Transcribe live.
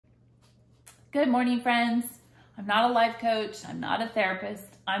Good morning, friends. I'm not a life coach. I'm not a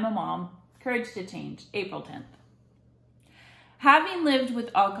therapist. I'm a mom. Courage to Change, April 10th. Having lived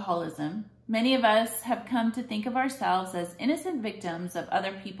with alcoholism, many of us have come to think of ourselves as innocent victims of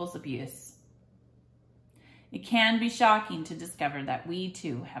other people's abuse. It can be shocking to discover that we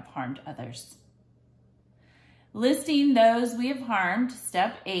too have harmed others. Listing those we have harmed,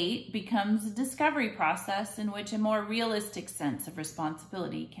 step 8, becomes a discovery process in which a more realistic sense of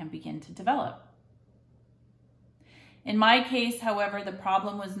responsibility can begin to develop. In my case, however, the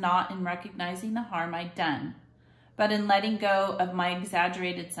problem was not in recognizing the harm I'd done, but in letting go of my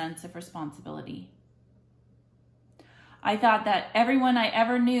exaggerated sense of responsibility. I thought that everyone I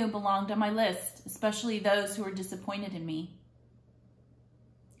ever knew belonged on my list, especially those who were disappointed in me.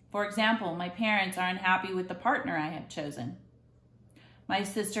 For example, my parents are unhappy with the partner I have chosen. My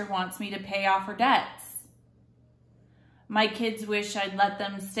sister wants me to pay off her debts. My kids wish I'd let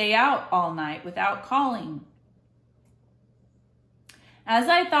them stay out all night without calling. As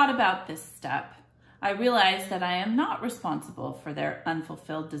I thought about this step, I realized that I am not responsible for their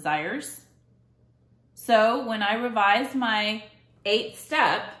unfulfilled desires. So when I revised my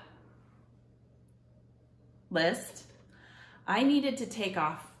 8-step list, I needed to take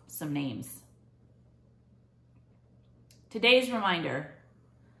off some names. Today's reminder: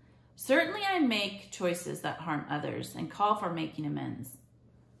 certainly I make choices that harm others and call for making amends,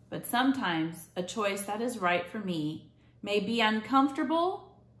 but sometimes a choice that is right for me may be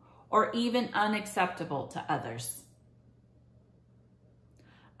uncomfortable or even unacceptable to others.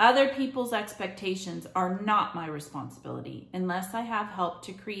 Other people's expectations are not my responsibility unless I have help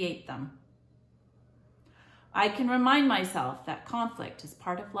to create them. I can remind myself that conflict is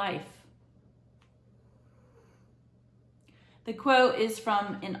part of life. The quote is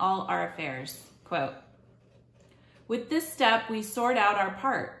from In All Our Affairs, quote, "With this step, we sort out our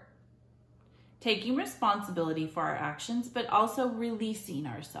part, taking responsibility for our actions, but also releasing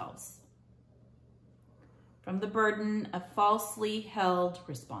ourselves from the burden of falsely held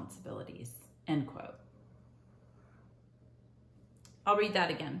responsibilities," end quote. I'll read that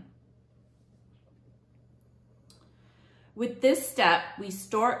again. With this step, we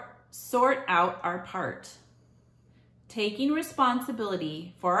sort out our part, taking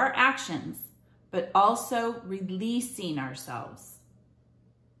responsibility for our actions, but also releasing ourselves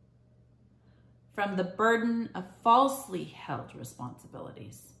from the burden of falsely held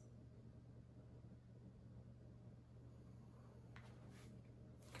responsibilities.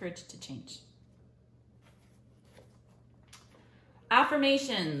 Courage to change.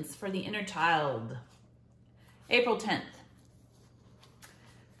 Affirmations for the inner child. April 10th.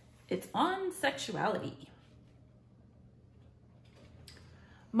 It's on sexuality.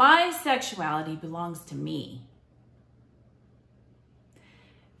 My sexuality belongs to me.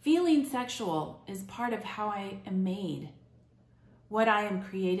 Feeling sexual is part of how I am made, what I am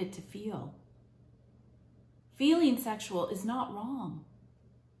created to feel. Feeling sexual is not wrong.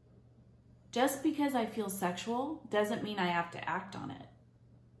 Just because I feel sexual doesn't mean I have to act on it.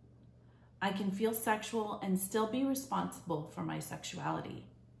 I can feel sexual and still be responsible for my sexuality.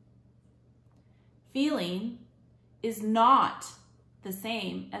 Feeling is not the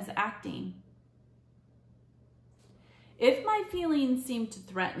same as acting. If my feelings seem to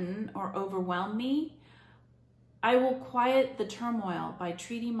threaten or overwhelm me, I will quiet the turmoil by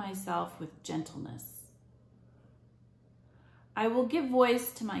treating myself with gentleness. I will give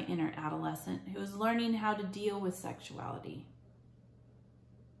voice to my inner adolescent who is learning how to deal with sexuality.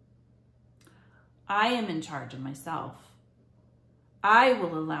 I am in charge of myself. I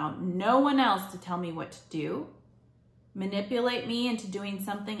will allow no one else to tell me what to do, manipulate me into doing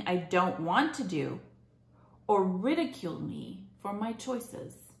something I don't want to do, or ridicule me for my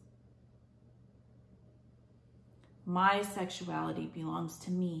choices. My sexuality belongs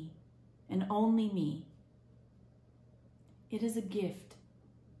to me and only me. It is a gift,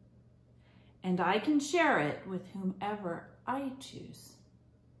 and I can share it with whomever I choose.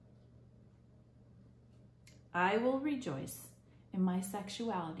 I will rejoice in my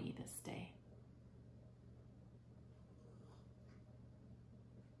sexuality this day.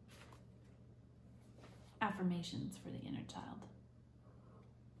 Affirmations for the inner child.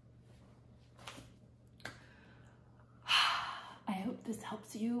 I hope this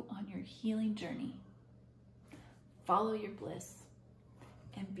helps you on your healing journey. Follow your bliss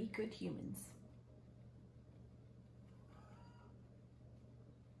and be good humans.